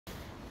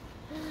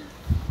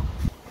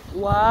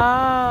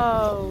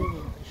Waouh!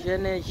 Je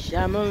n'ai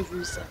jamais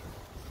vu ça.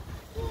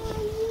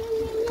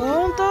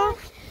 Tonton?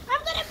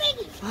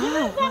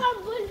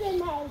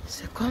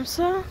 C'est comme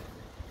ça?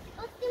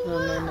 Non,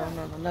 non, non,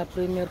 non, non, la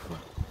première fois.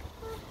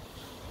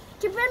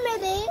 Tu peux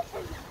m'aider?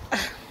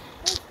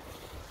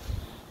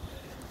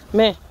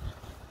 Mais,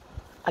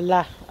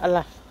 Allah,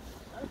 Allah.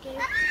 Okay.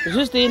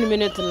 Juste une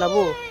minute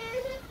là-bas.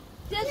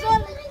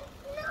 Désolé.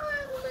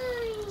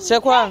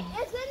 C'est quoi?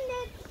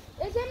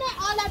 Isn't it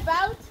all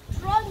about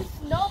throwing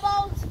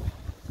snowballs?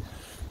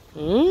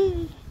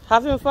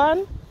 Having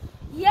fun?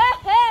 Yeah,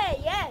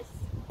 yes.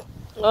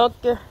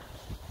 Ok.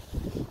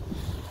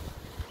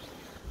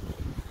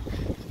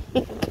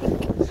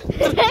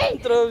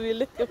 Trop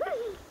vite.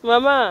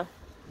 Maman,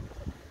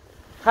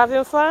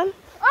 having fun?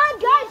 Oh,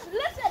 guys,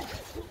 listen.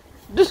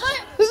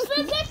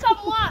 Faisez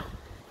comme moi.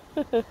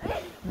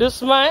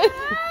 Doucement.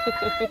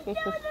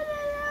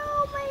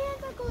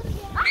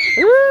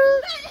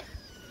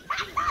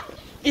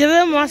 Je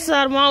vais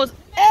m'asseoir moi aussi.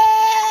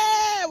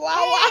 Eh,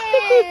 waouh,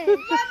 waouh.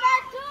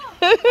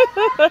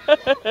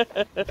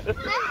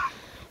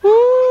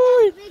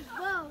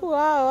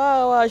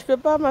 Waouh, waouh, je peux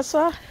pas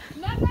m'asseoir.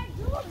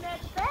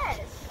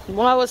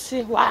 Moi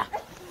aussi, waouh.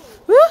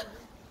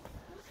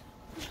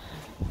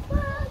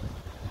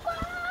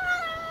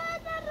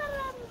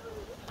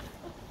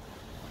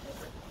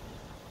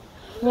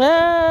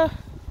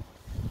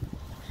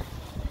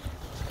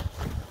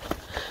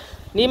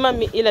 Nima,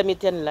 il a mis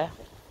là.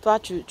 Toi,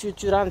 tu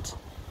rentres.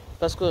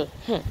 Parce que...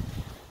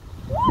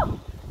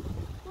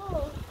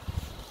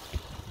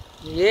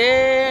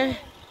 Yeah.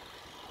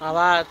 On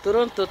va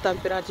Toronto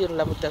température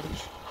la moutarde.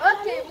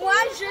 Ok, moi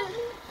je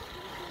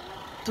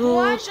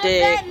est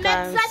vais mettre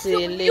ça sur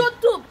cancellé.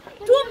 YouTube.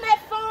 Tous mes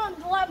fans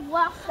doivent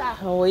voir ça.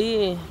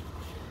 Oui.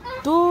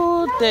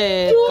 Tout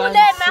est Tous cancellé.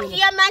 les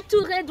Mariama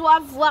Toure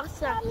doivent voir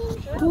ça.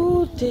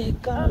 Tout est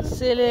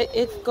cancellé.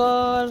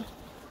 École.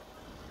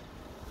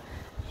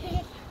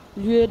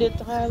 Lieu de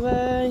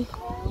travail.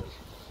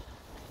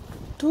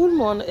 Tout le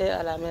monde est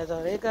à la maison.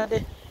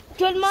 Regardez.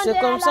 Tout le monde C'est est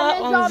comme à ça la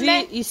maison, on vit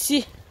mais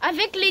ici.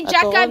 avec les à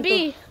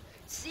Jacobi,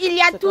 il y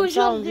a C'est comme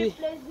ça, toujours on du vit.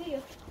 plaisir.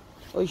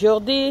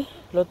 Aujourd'hui,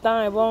 le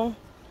temps est bon.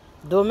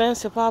 Demain,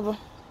 c'est pas bon.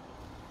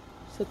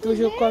 C'est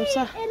toujours comme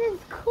ça. It is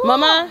cool.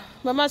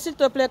 Maman, s'il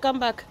te plaît, come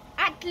back.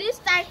 At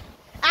least I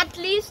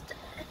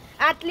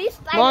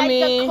Mommy.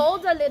 like the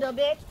cold a little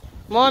bit.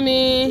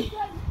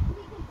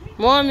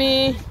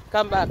 Mommy,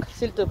 come back,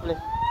 s'il te plaît.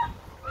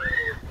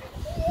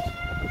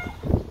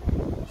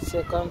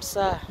 C'est comme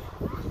ça,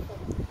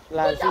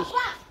 la vie.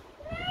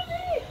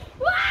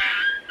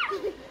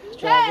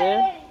 Tu as vu?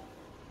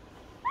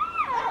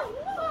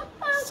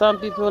 Some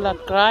people are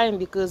crying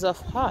because of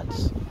hot.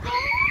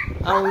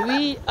 And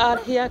we are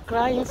here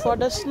crying for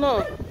the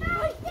snow.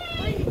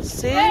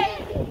 See?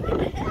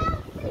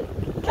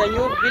 Can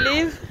you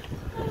believe?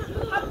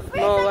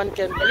 No one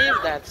can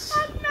believe that.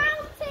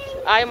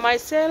 I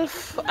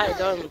myself, I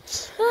don't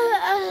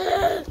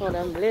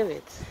believe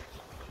it.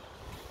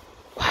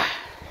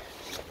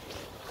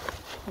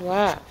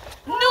 Wow.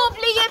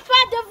 N'oubliez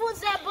pas de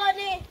vous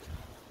abonner.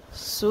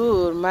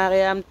 Sur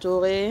Mariama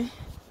Toure,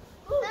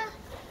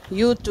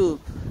 YouTube.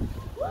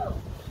 Wow.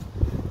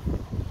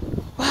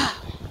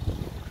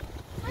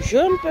 Je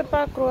ne peux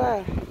pas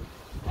croire.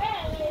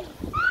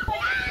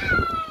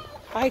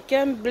 I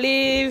can't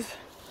believe.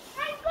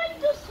 I'm going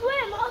to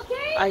swim,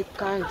 okay? I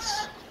can't.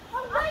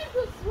 I'm going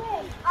to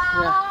swim.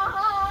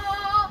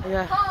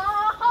 Yeah.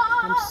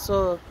 I'm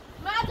so.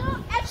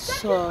 Madame, est-ce que tu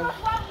So. peux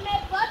voir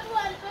mes bottes ou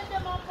un peu de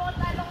mon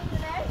pantalon de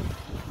neige?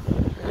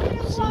 Je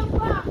ne vois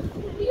pas.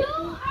 You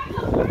are a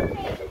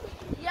mermaid.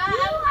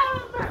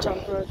 Yeah,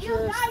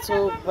 Temperature is so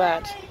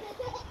bad.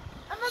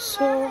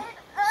 So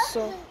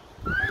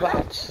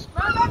bad.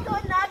 Mama,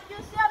 don't knock. You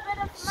see a bit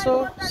of my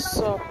So pantalon de neige?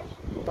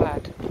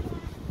 bad.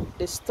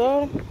 The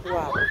storm,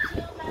 wow.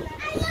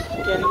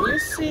 Can you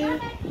see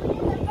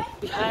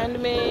behind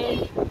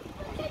me?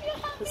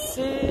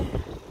 See?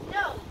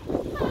 No.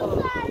 Oh.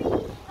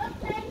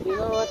 You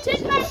know what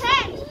Take it my is?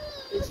 hand.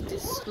 It's the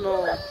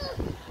snow.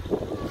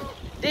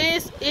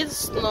 This is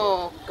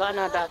snow,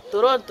 Canada,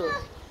 Toronto.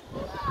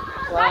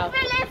 Wow.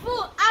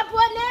 Appelez-vous,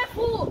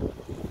 abonnez-vous.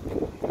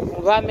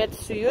 On va mettre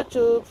sur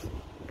YouTube.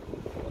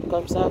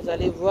 Comme ça, vous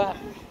allez voir.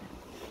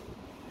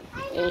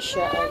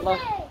 Inch'Allah.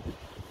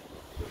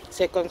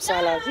 C'est comme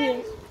ça la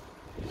vie.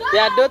 Il y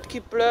a d'autres qui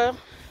pleurent.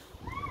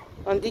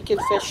 On dit qu'il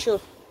fait chaud.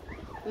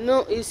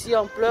 Nous, ici,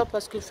 on pleure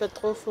parce qu'il fait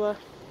trop froid.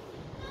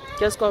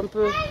 Qu'est-ce qu'on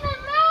peut?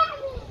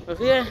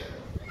 Rien.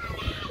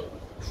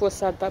 Il faut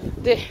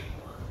s'adapter.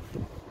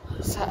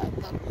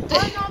 S'adapter.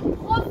 On en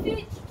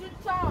profite du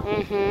temps.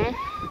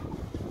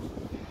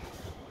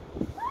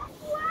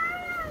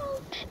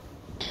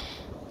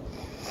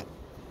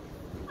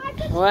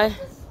 Ouais.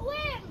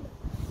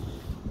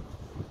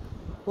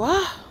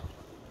 Wow.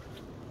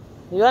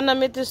 You want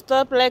me to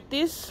stop like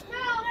this?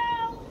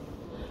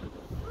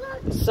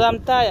 So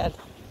I'm tired.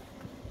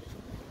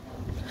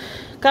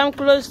 Come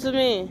close to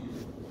me.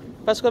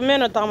 Parce que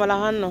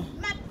maintenant,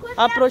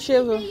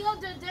 approchez-vous. Vidéo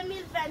de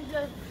 2022.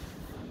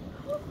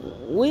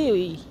 Oui,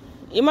 oui.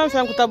 Il m'a fait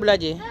un coup de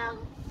blague.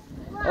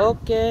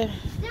 Ok.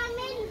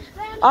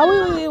 Ah oui,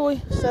 oui, oui,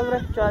 c'est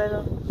vrai, tu as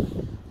raison.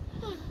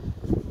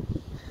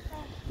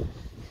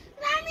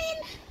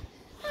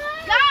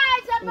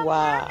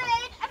 Wow.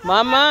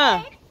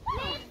 Maman.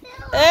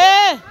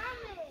 Hey.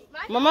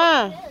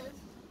 Maman.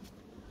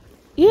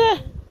 Yeah.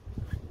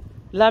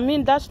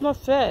 Lamine, that's not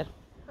fair.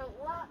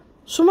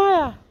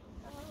 Sumaya.